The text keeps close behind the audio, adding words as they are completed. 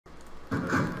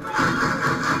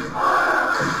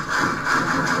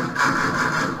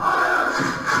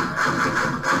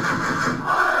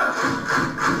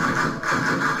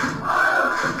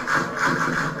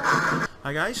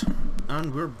Hi guys,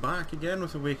 and we're back again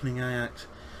with Awakening Ajax.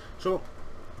 So,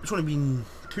 it's only been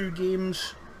 2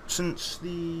 games since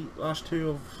the last 2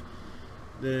 of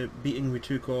the beating we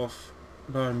took off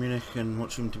Bayern Munich in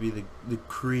what seemed to be the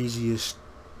craziest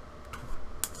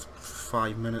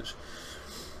 5 minutes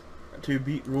to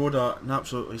beat Roda and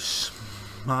absolutely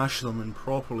smash them and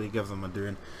properly give them a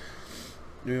doing.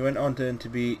 We went on to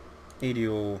beat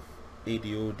ADO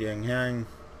Dianghang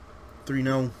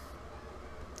 3-0.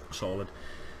 Solid.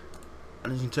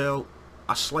 And as you can tell,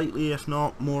 a slightly, if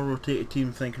not more, rotated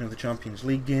team thinking of the Champions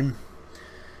League game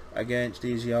against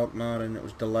AZ Alkmaar, and it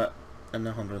was Delit in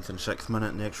the 106th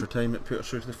minute in the extra time that put us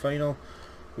through to the final,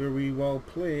 where we will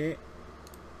play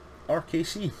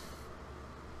RKC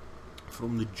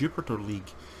from the Jupiter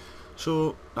League.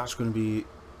 So that's going to be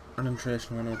an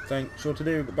interesting one, I would think. So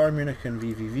today we've got Bayern Munich and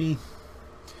VVV,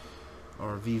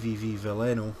 or VVV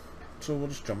Veleno. So we'll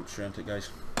just jump straight into it,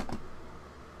 guys.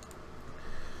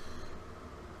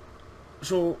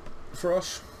 So, for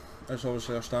us, that's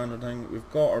obviously our standard thing. We've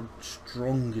got our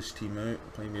strongest team out,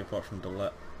 maybe apart from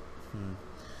Delit.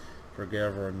 For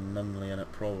Gerver and Nunley in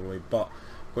it, probably. But,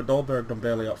 we've got Dahlberg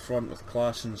Dumbelli up front with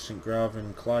Klaassen, St.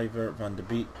 Graven, Kluivert, Van de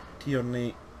Beek,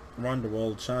 Tierney,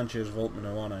 Randerwald, Sanchez, Voltman,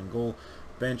 Oana in goal.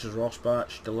 Bench is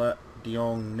Rosbach, Delit, De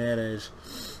Jong, Neres,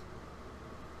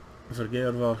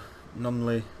 Vergerver,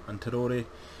 Nunley and Terore.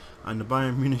 And the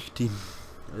Bayern Munich team,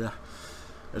 yeah,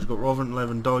 it's got Robert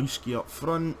Lewandowski up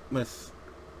front with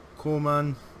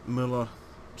Koeman, Müller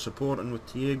supporting with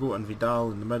Thiago, and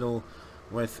Vidal in the middle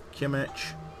with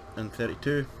Kimmich and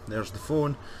 32. There's the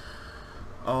phone.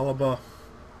 Alaba,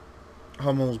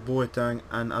 Hummels, Boateng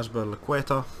and Asbel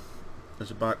Lequeta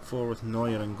as a back four with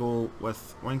Neuer in goal,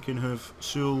 with Winkenhoff,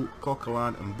 Sewell,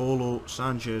 Coquelin and Bolo,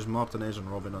 Sanchez, Martinez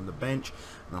and Robin on the bench.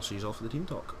 And I'll see you off for the team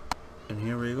talk. And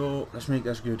here we go. Let's make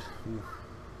this good. Ooh,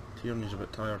 Tierney's a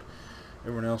bit tired.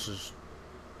 Everyone else is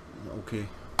okay.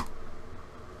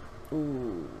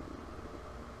 Ooh.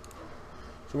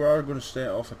 So we are going to start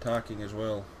off attacking as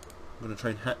well. I'm going to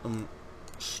try and hit them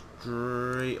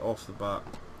straight off the bat.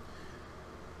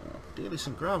 Oh, Daily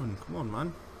St. Graven, come on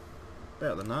man.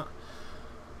 Better than that.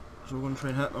 So we're going to try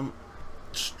and hit them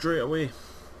straight away.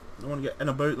 I want to get in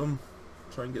about them.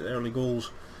 Try and get the early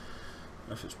goals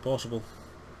if it's possible.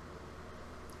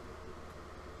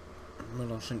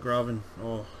 Miller, St. Graven.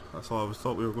 Oh, I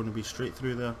thought we were going to be straight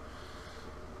through there.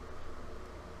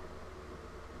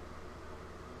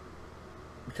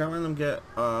 We can't let them get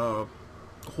a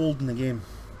hold in the game.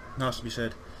 It has to be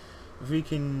said. If we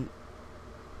can,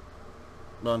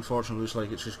 well, unfortunately, it looks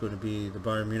like it's just going to be the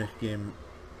Bayern Munich game,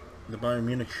 the Bayern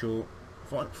Munich show.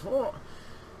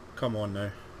 Come on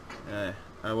now.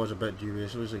 I was a bit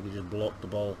dubious. It looks like he just blocked the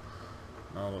ball.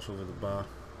 Now it's over the bar.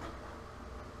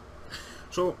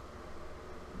 So,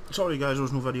 sorry guys, there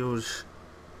was no videos,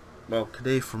 well,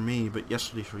 today for me, but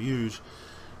yesterday for yous.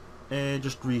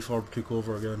 Just Refurb took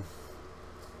over again.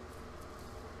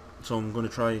 So I'm going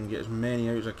to try and get as many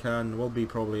out as I can. There will be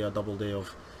probably a double day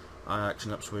of Ajax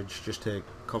and Ipswich just to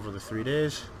cover the 3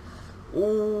 days.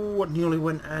 Oh, it nearly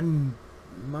went in.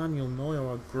 Manuel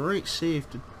Neuer, a great save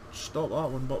to stop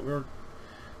that one, but we're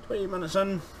 20 minutes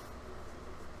in.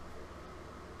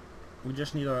 We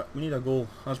just need a goal,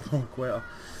 as per Quetta.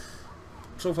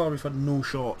 So far we've had no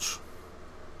shots.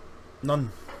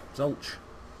 None. Zilch.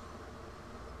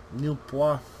 Neil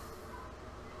Poix.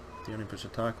 He only puts a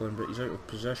tackle in, but he's out of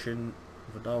position.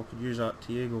 Vidal could use that.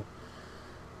 Thiago.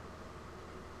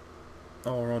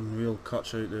 Oh, unreal.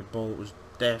 Cuts out the ball. It was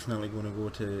definitely going to go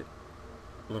to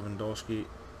Lewandowski.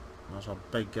 That's a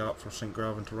big gap for St.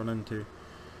 Graven to run into.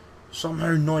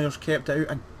 Somehow Neuer's kept it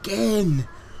out again!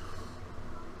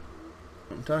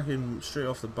 Attacking straight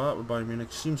off the bat with Bayern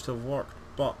Munich seems to have worked,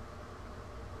 but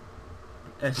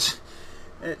it's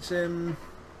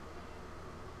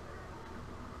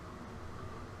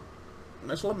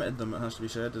limited them, it has to be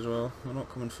said as well. They're not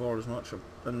coming forward as much,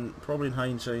 and probably in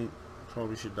hindsight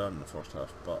probably should have done in the first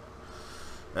half, but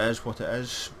it is what it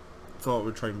is. Thought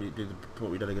we'd try and do what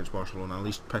we did against Barcelona, at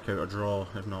least pick out a draw,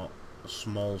 if not a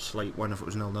small slight win if it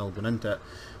was 0-0 going into it,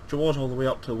 which it was all the way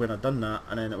up to when I'd done that,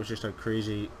 and then it was just a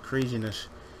craziness.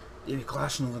 David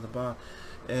Klaassen over the bar.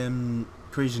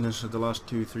 Craziness of the last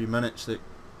 2-3 minutes that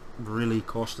really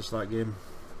cost us that game.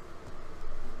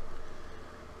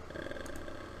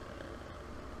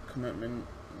 Commitment.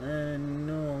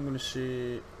 No, I'm going to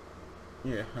say.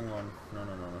 Yeah, hang on. No.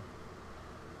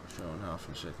 Showing half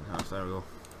in the second half. There we go.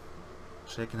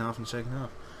 Second half and second half.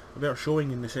 A better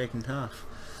showing in the second half.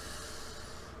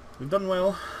 We've done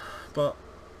well, but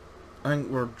I think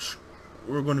we're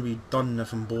going to be done if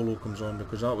Mbolo comes on,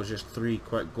 because that was just 3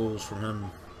 quick goals from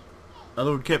him.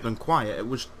 Although we kept them quiet, it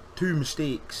was 2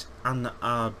 mistakes and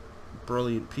a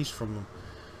brilliant piece from them.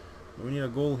 But we need a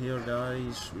goal here,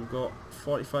 guys. We've got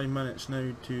 45 minutes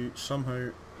now to somehow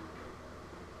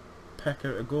pick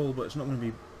out a goal, but it's not going to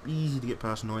be easy to get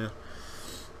past Neuer.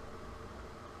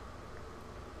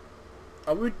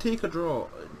 I would take a draw.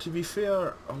 To be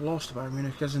fair, a loss to Bayern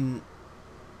Munich isn't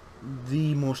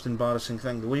the most embarrassing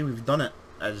thing. The way we've done it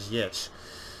is, yes,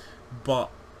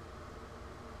 but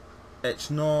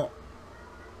it's not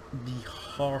the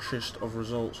harshest of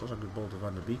results. That's a good ball to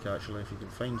Van de Beek, actually, if you can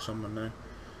find someone now.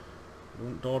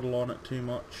 Don't dawdle on it too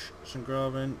much. St.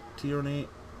 Graven, Tierney.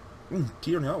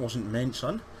 Tierney, that wasn't meant,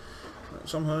 son.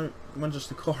 Somehow wins us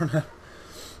the corner.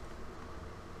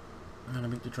 And I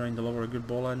mean to try and deliver a good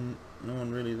ball in. No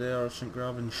one really there. St.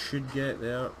 Graven should get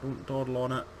there. Don't dawdle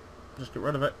on it. Just get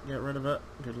rid of it. Get rid of it.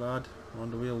 Good lad. We're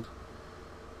on the wheeled.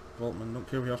 Voltman, don't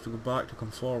care if we have to go back to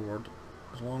come forward.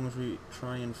 As long as we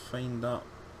try and find that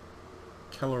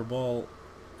killer ball.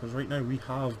 Because right now we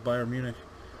have Bayern Munich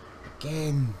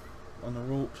again on the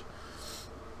ropes.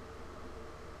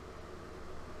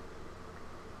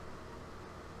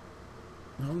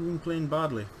 We haven't been playing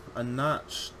badly, and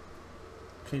that's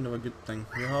kind of a good thing.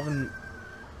 We haven't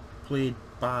played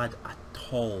bad at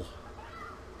all.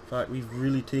 In fact, we've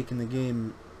really taken the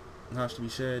game, it has to be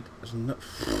said,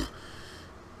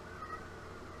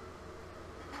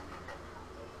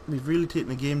 we've really taken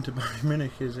the game to Bayern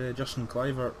Munich as Justin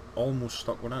Kluivert almost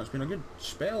stuck with that. It's been a good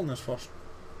spell in this first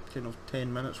kind of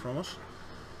 10 minutes from us.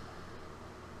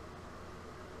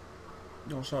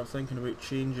 I'll start thinking about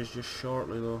changes just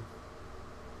shortly though.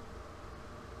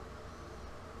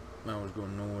 I was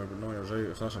going nowhere, but Neuer's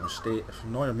out. If that's a mistake, if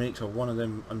Neuer makes one of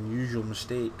them unusual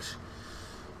mistakes,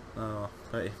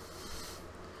 pity.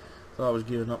 Thought I was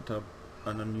gearing up to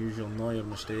an unusual Neuer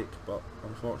mistake, but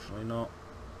unfortunately not.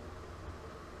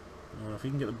 If you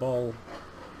can get the ball,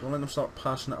 don't let them start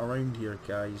passing it around here,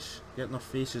 guys. Get in their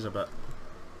faces a bit.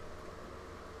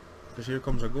 Because here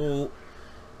comes a goal.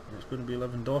 It's going to be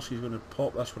Lewandowski's going to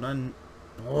pop this one in.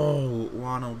 Oh,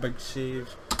 wow, big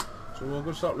save. So we're going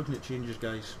to start looking at changes,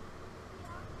 guys.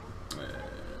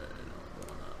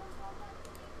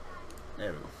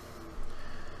 There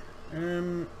we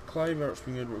go. Kluivert's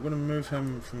been good. We're going to move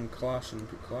him from Klaassen.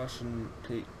 Put Klaassen,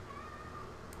 take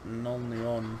Nolny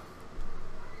on.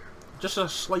 Just a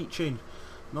slight change.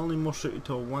 Nolny more suited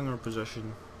to a winger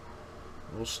position.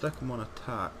 We'll stick him on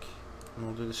attack. And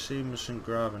we'll do the same with St.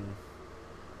 Graven.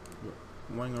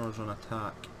 Wingers on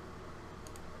attack.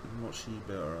 What's he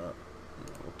better at?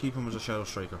 We'll keep him as a shadow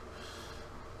striker.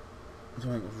 I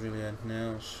don't think there's really anything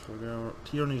else.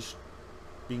 Tierney's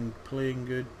been playing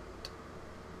good,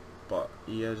 but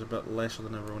he is a bit lesser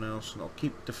than everyone else, and I'll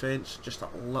keep defence just a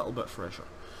little bit fresher.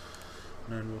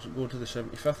 And then we'll go to the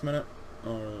 75th minute,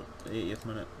 or the 80th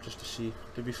minute, just to see.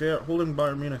 To be fair, holding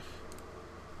Bayern Munich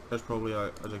is probably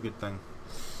a good thing.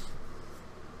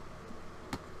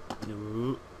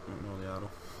 No, ignore the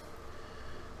arrow.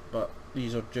 But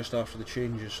these are just after the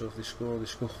changes, so if they score, they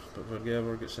score. But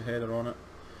Vergever gets the header on it.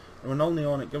 And when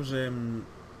Nolny on, it gives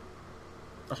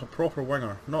that's a proper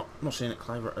winger. Not saying that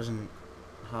Kluivert isn't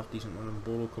half decent when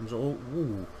Bolo comes out. Oh,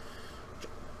 whoa.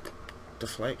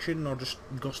 Deflection or just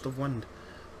gust of wind.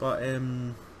 But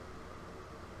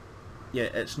yeah,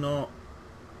 it's not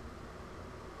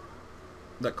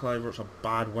that Kluivert's a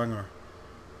bad winger.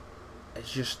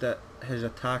 It's just that his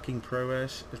attacking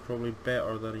prowess is probably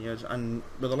better than he is, and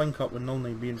with a link up with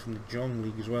Nolny being from the Jong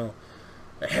League as well,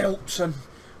 it helps. And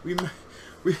we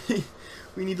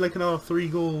need like another 3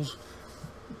 goals.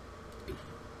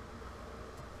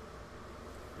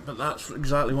 But that's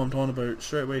exactly what I'm talking about.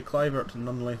 Straight away, Kluivert to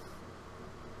Nunley.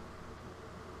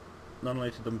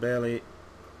 Nunley to Dembele.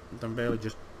 Dembele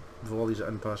just volleys it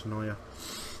in past Neuer.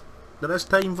 There is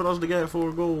time for us to get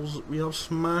 4 goals. We have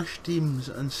smashed teams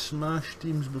and smashed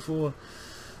teams before.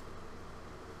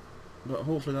 But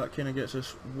hopefully that kind of gets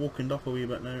us woken up a wee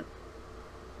bit now.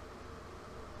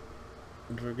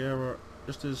 And Vergever,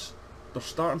 just as they're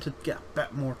starting to get a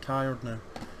bit more tired now,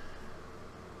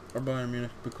 or Bayern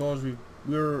Munich, because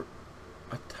we're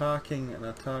attacking and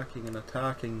attacking and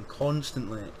attacking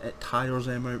constantly. It tires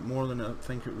them out more than I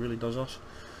think it really does us,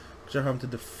 because they're having to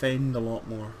defend a lot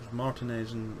more. As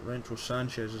Martinez and Renzo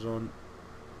Sanchez is on,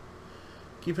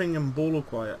 keeping Mbolo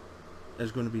quiet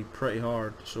is going to be pretty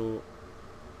hard. So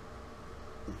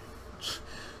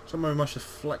somehow we must have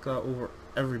flicked that over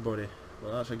everybody.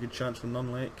 Well, that's a good chance for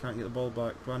Nunley. Can't get the ball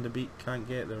back. Van de Beek can't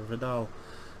get there. Vidal.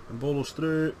 And Bolo's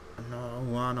through. No,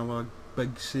 Juanova,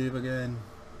 big save again.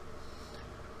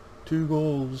 2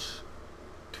 goals.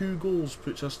 2 goals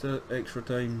puts us to extra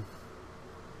time.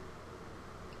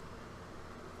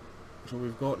 So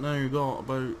we've got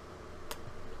about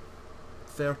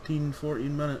 13,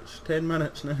 14 minutes, 10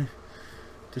 minutes now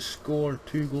to score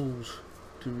 2 goals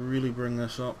to really bring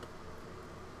this up.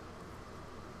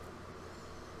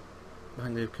 I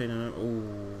think they've kind of... Oh,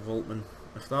 Voltman.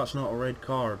 If that's not a red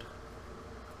card,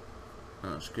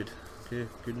 that's good. Okay,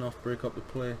 good enough. Break up the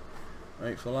play.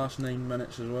 Right, for the last 9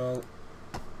 minutes as well.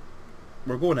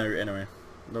 We're going out anyway.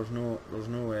 There's no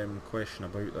question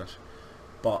about this.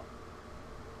 But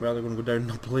we're either going to go down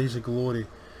in a blaze of glory,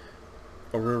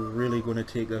 or we're really going to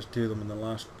take this to them in the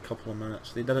last couple of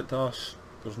minutes. They did it to us.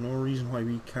 There's no reason why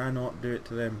we cannot do it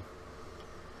to them.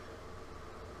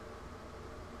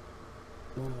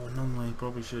 Oh, Nunley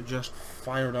probably should have just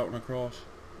fired out and across.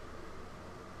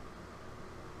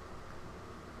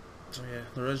 So yeah,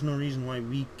 there is no reason why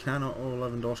we cannot. Oh,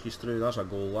 Lewandowski's through. That's a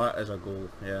goal. That is a goal.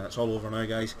 Yeah, it's all over now,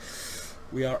 guys.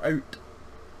 We are out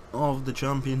of the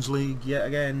Champions League yet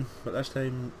again, but this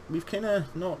time we've kind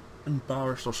of not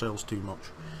embarrassed ourselves too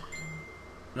much.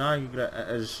 Now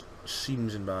it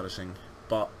seems embarrassing,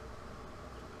 but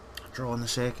a draw in the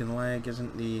second leg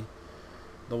isn't the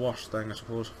worst thing, I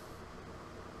suppose.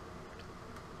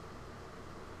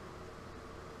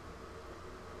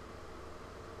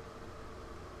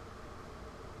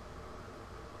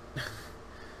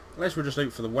 Unless we're just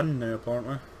out for the win now,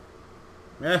 apparently.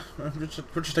 Yeah, we're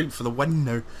just out for the win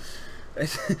now.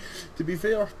 To be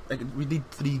fair, we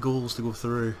need 3 goals to go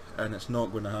through, and it's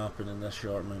not going to happen in this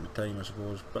short amount of time, I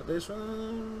suppose. But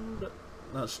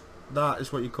that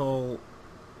is what you call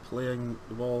playing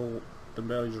the ball.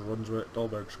 Dembele just runs with it.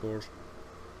 Dahlberg scores.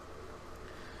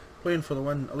 Playing for the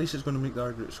win. At least it's going to make the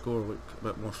aggregate score look a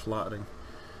bit more flattering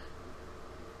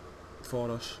for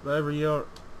us. But every year,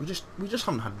 we just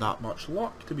haven't had that much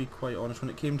luck, to be quite honest.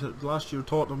 When it came to last year,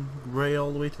 Tottenham, Ray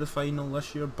all the way to the final.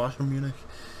 This year, Bayern Munich.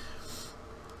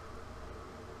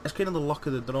 It's kind of the luck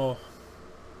of the draw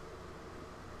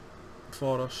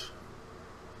for us.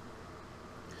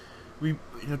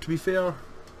 To be fair,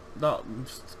 that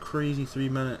crazy 3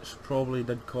 minutes probably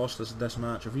did cost us this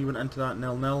match. If we went into that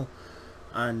 0-0,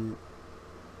 and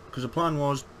because the plan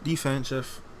was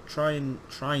defensive, try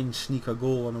and sneak a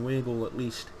goal, an away goal at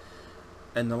least,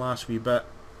 in the last wee bit.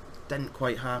 Didn't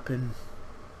quite happen.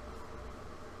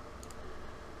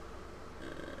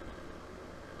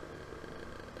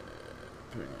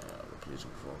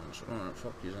 Replacing performance. Alright,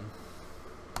 fuck you in.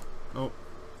 Oh,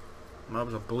 that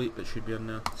was a bleep that should be in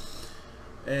there.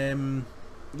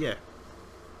 Yeah.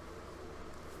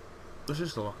 This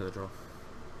is the luck of the draw.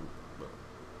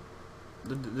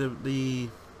 The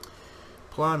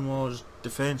plan was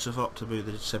defensive up to about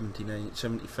the 79th,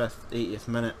 75th, 80th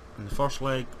minute in the first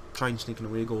leg, try and sneak an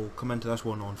away goal, come into this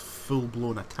one on full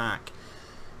blown attack,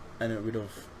 and it would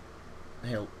have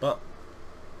helped. But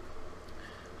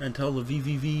until the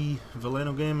VVV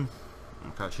Valeno game,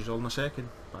 I'll catch you all in a second.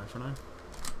 Bye for now.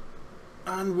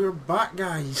 And we're back,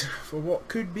 guys, for what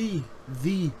could be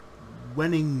the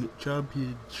winning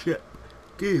championship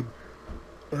game.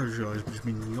 I've just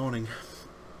been yawning.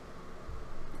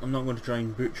 I'm not going to try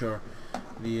and butcher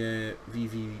the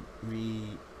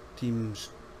VVV team's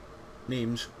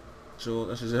names. So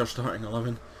this is their starting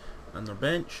 11 and their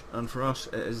bench, and for us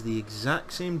it is the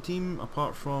exact same team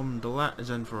apart from Delat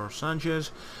is in for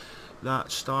Sanchez,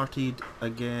 that started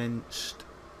against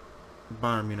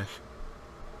Bayern Munich.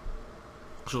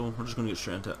 So we're just going to get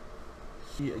straight into it.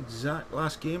 The exact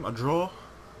last game, a draw,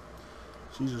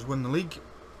 sees us win the league.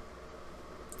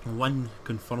 A win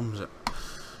confirms it.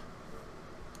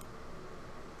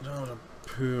 That was a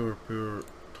poor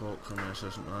talk from the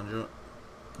assistant manager.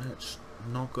 It's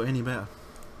not got any better.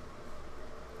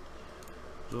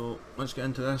 So let's get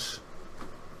into this.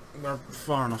 We're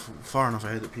far enough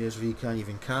ahead that PSV can't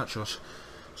even catch us.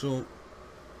 So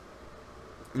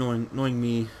knowing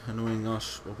me and knowing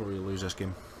us, we'll probably lose this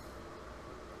game.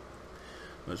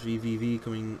 That's VVV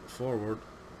coming forward.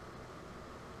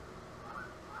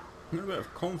 A bit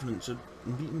of confidence at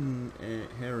beating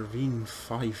Herveen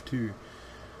 5-2.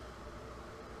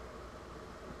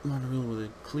 Manuel with a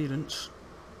clearance.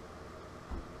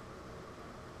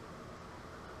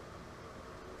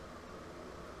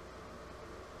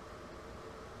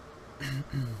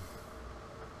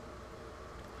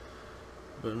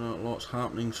 But not lots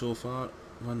happening so far.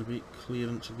 Van de Beek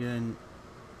clearance again.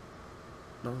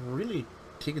 They're really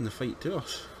taking the fight to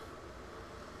us.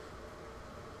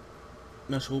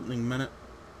 This opening minute,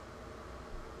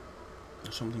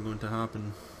 there's something going to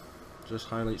happen. This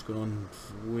highlight's going on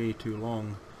way too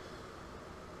long.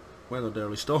 Weathered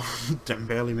early storm.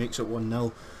 Dembele makes it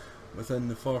 1-0 within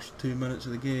the first 2 minutes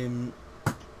of the game.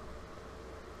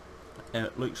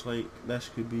 It looks like this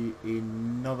could be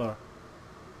another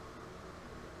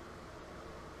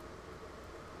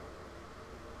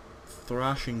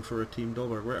thrashing for a team.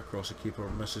 Dolberg right across the keeper,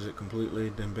 misses it completely.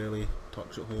 Dembele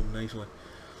tucks it home nicely.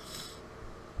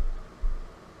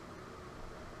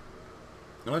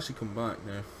 Unless he come back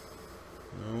now.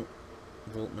 No.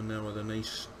 Voltman there with a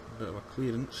nice bit of a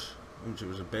clearance. I wouldn't say it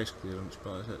was the best clearance,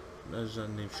 but it's a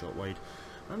knife shot wide.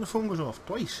 And the phone goes off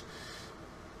twice.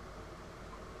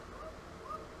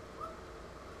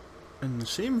 In the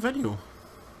same video.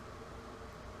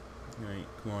 Right,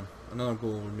 come on. Another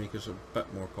goal would make us a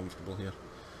bit more comfortable here.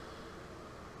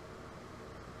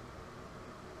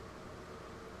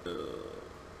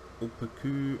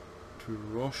 Opaku to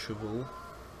Rocheville.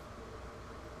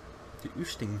 To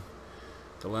Oosting.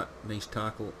 To let nice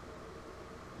tackle.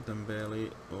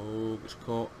 Dembele. Oh, gets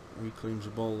caught. Reclaims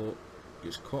the ball though.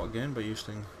 Gets caught again by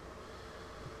Oosting.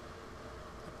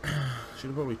 Should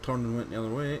have probably turned and went the other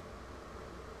way.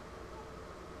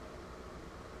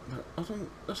 But I think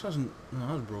this hasn't. No,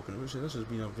 that's broken. I would say this has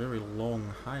been a very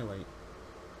long highlight.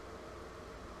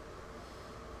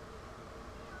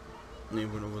 And they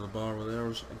went over the bar with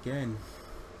theirs again.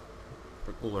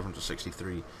 For goal difference to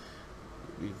 63.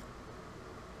 We've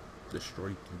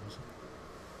destroyed teams.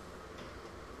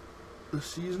 This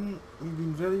season, we've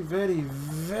been very, very,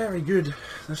 very good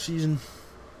this season.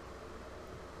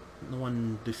 The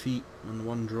one defeat and the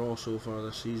one draw so far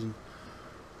this season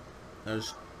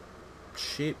has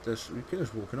shaped this. We could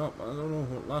have woken up. I don't know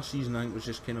what last season I think was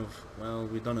just kind of, well,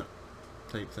 we done it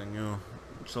type thing, you know.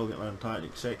 Still getting around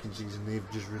tactics. Second season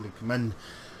they've just really come in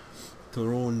to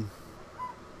their own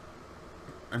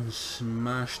and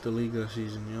smashed the league this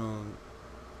season, you know.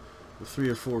 The 3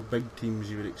 or 4 big teams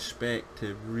you would expect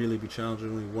to really be challenging,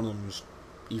 only one of them was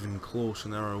even close,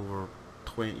 and they're over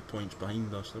 20 points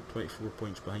behind us. They're 24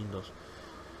 points behind us.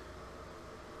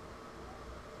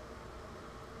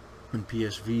 And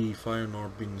PSV,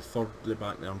 Feyenoord being the third, they're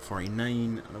back there on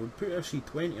 49, and I would put FC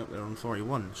 20 up there on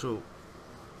 41, so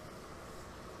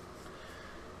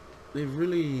they've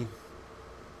really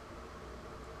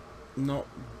not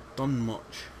done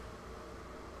much.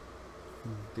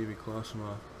 Davy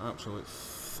Klasema, absolute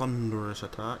thunderous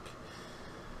attack.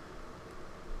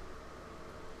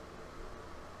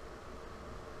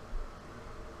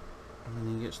 And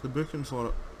then he gets the booking for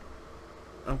it.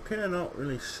 I'm kind of not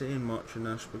really saying much in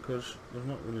this because there's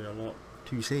not really a lot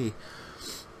to say.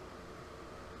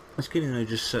 Let's kind of now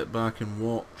just sit back and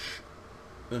watch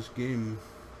this game.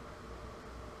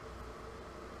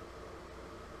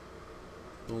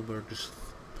 Dolberg just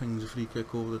pings a free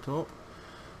kick over the top.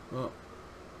 But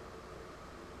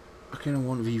I kind of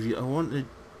want VV.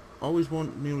 I always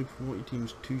want newly promoted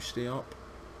teams to stay up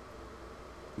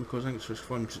because I think it's just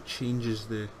fun because it changes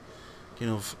the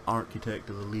kind of architect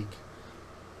of the league.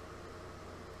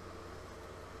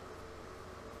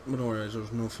 But otherwise,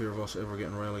 there's no fear of us ever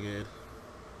getting relegated.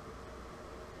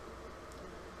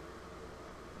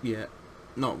 Yeah,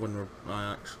 not when we're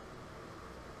Ajax.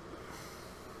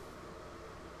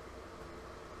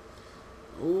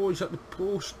 Oh, he's at the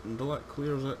post and Delect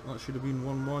clears it. That should have been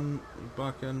 1-1. He's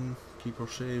back in. Keeper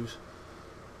saves.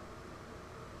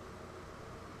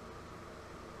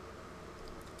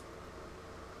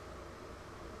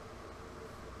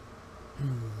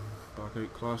 Back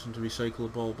out Klassen to recycle the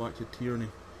ball back to Tierney.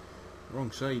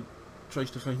 Wrong side. Tries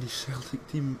to find his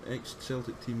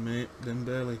ex-Celtic teammate,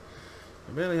 Dembele.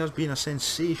 Dembele has been a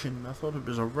sensation. I thought it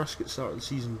was a risk at the start of the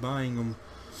season buying him.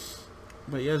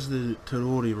 But he is the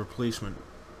Traoré replacement.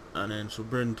 And then so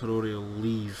Brendan Traoré will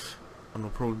leave. And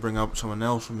we'll probably bring up someone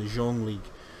else from the Jean League.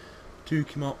 2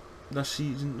 came up this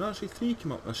season. No, actually 3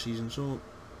 came up this season. So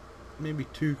maybe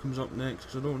 2 comes up next.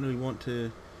 Because I don't really want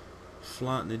to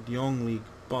flatten the De Jong League.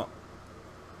 But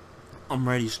I'm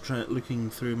ready to try looking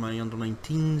through my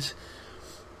under-19s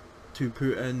to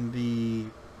put in the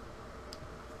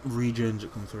regens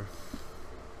that come through.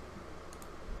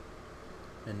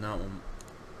 In that one.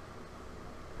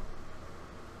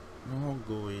 No, I'll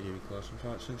go away, Davy Class. In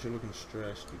fact, since you're looking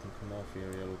stressed, you can come off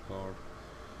your yellow card.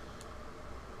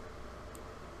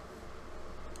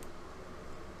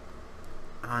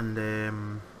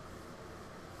 And,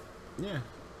 yeah.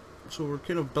 So we're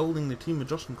kind of building the team with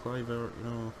Justin Kluivert, you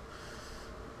know,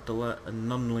 Delet and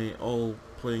Nunley all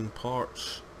playing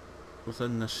parts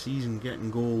within this season,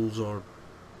 getting goals or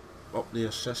up the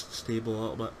assists table a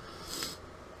little bit.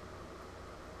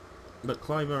 But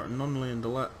Kluivert and Nunley and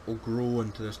Delet will grow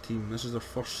into this team. This is their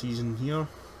first season here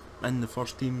in the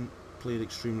first team, played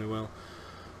extremely well.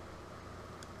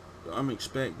 I'm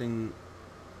expecting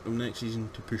them next season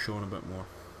to push on a bit more.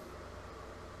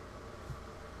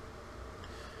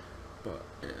 But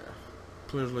yeah,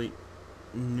 players like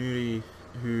Nuri,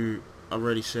 who I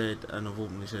already said and I've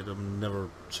openly said I'm never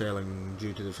selling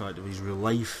due to the fact of his real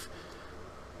life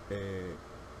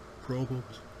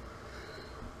problems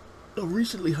that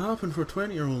recently happened for a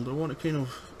 20-year-old. I want kind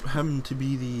of him to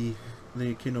be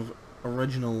the kind of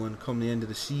original and come the end of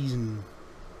the season,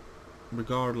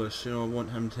 regardless, you know, I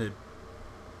want him to,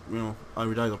 you know, I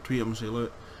would either tweet him and say,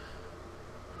 look,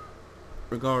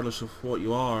 regardless of what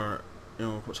you are, you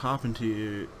know, what's happened to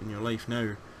you in your life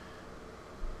now,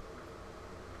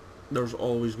 there's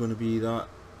always going to be that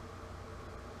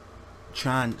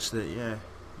chance that, yeah,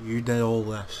 you did all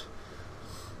this.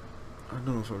 I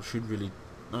don't know if I should really,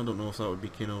 I don't know if that would be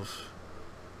kind of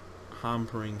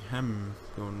hampering him,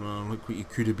 going, well, look what you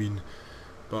could have been,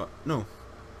 but no.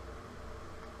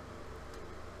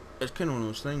 It's kind of one of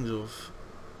those things of,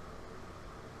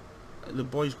 the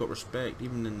boy's got respect,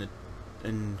 even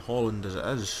in Holland as it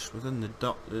is,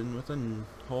 within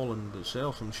Holland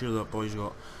itself. I'm sure that boy's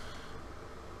got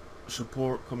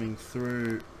support coming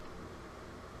through,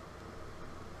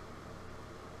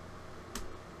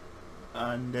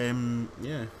 and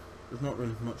yeah, there's not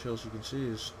really much else you can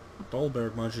say. As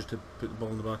Dahlberg manages to put the ball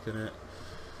in the back of the net.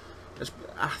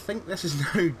 I think this is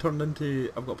now turned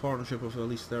into, I've got a partnership of at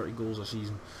least 30 goals a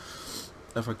season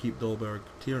if I keep Dahlberg.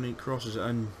 Tierney crosses it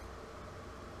in,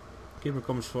 keeper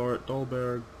comes for it,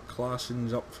 Dahlberg,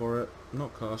 Klaasen's up for it,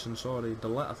 not Klaasen, sorry,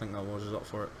 Delet I think that was, is up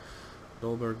for it.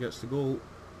 Dahlberg gets the goal.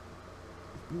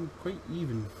 Quite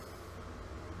even.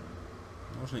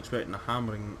 I wasn't expecting a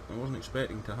hammering, I wasn't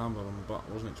expecting to hammer him, but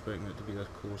I wasn't expecting it to be this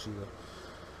close either.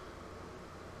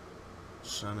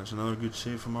 And it's another good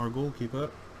save from our goalkeeper.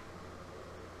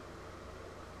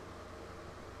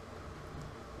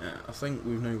 Yeah, I think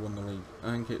we've now won the league.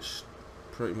 I think it's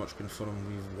pretty much confirmed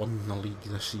we've won the league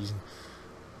this season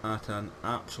at an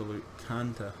absolute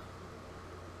canter.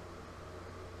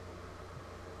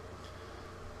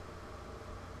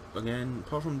 Again,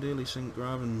 apart from Daly, St.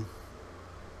 Graven,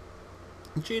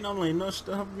 Jane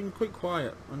Unley have been quite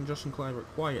quiet, and Justin Clive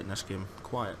quiet in this game.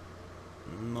 Quiet.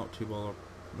 Not too bothered.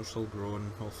 They're still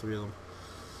growing, all three of them.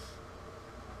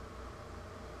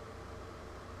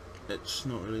 It's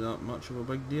not really that much of a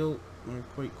big deal. We're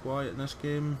quite quiet in this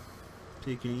game.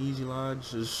 Taking it easy,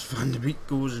 lads, as Van de Beek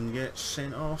goes and gets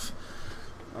sent off.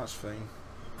 That's fine.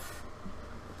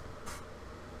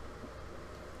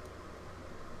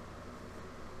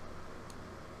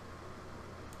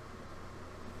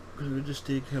 Because we just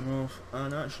take him off,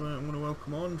 and actually I'm going to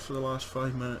welcome on for the last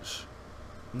 5 minutes.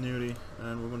 Nuri,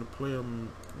 and we're going to play him,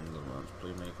 let's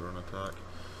playmaker on attack.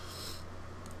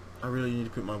 I really need to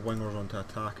put my wingers onto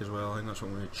attack as well. I think that's what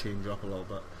I'm going to change up a little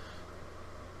bit.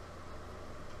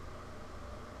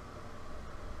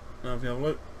 Now if you have a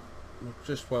look,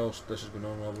 just whilst this is going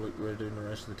on, we'll have a look we're doing the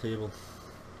rest of the table.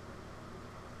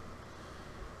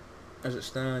 As it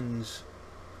stands,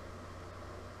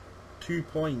 2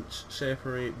 points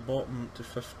separate bottom to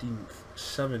 15th,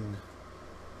 7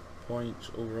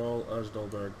 points overall as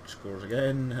Dahlberg scores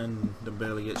again, and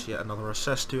Dembele gets yet another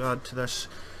assist to add to this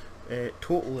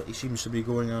total that he seems to be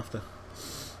going after.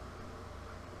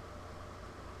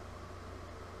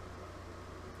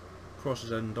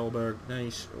 Crosses in, Dahlberg,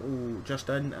 nice, oh, just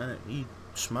in, and he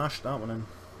smashed that one in.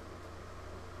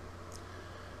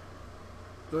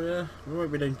 So yeah, we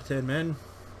might be down to 10 men.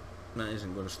 That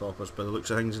isn't going to stop us by the looks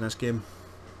of things in this game.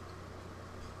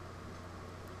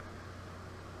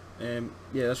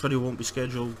 Yeah, this video won't be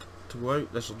scheduled to go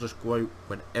out, this will just go out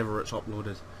whenever it's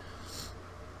uploaded.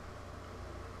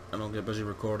 And I'll get busy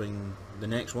recording the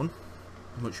next one,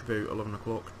 which will be about 11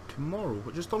 o'clock tomorrow,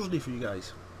 which is Thursday for you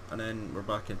guys. And then we're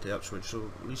back into Ipswich,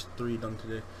 so at least 3 done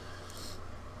today.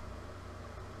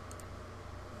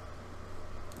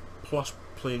 Plus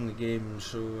playing the game,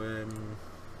 so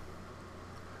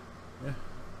yeah.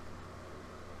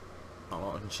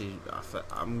 I can see.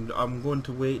 I'm going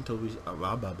to wait until we.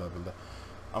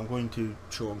 I'm going to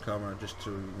show on camera just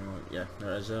to, you know, yeah,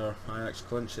 there is our Ajax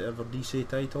clinch the ever DC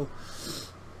title.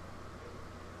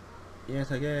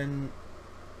 Yet again,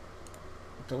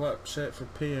 the lip set for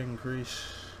pay increase.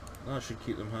 That should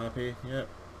keep them happy. Yep.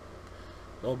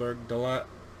 Dahlberg, Delat,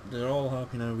 they're all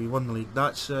happy now. We won the league.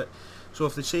 That's it. So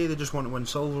if they say they just want to win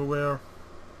silverware,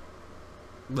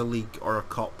 the league or a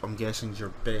cup, I'm guessing, is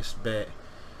your best bet.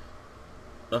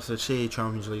 If they say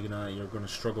Champions League and that, you're going to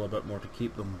struggle a bit more to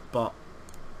keep them. But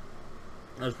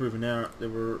as proven there, they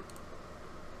were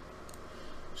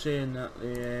saying that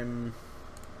they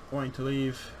wanting to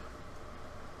leave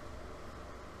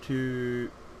to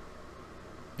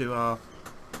do a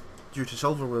due to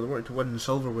silverware. They wanted to win the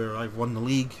silverware. I've won the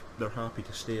league. They're happy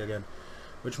to stay again,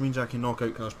 which means I can knock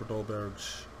out Kasper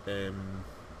Dahlberg's.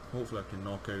 Hopefully, I can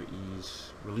knock out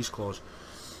his release clause.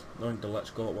 I think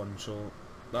Delet's got one, so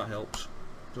that helps.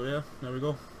 So yeah, there we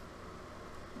go.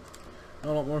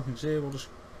 Not a lot more I can say. We'll just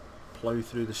plough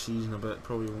through the season a bit.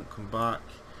 Probably won't come back.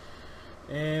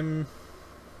 1, 2,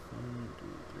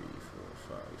 3,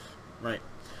 4, 5. Right,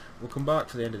 we'll come back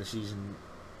for the end of the season.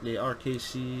 The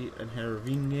RKC and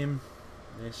Heerenveen game.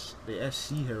 The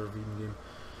SC Heerenveen game.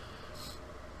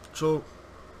 So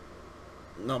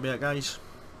that'll be it, guys.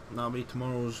 That'll be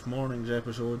tomorrow's morning's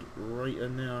episode right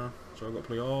in there. So I've got to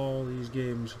play all these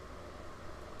games,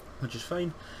 which is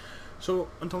fine. So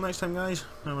until next time, guys,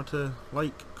 remember to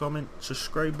like, comment,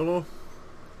 subscribe below.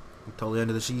 Until the end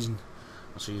of the season,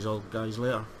 I'll see you all guys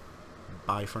later.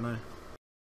 Bye for now.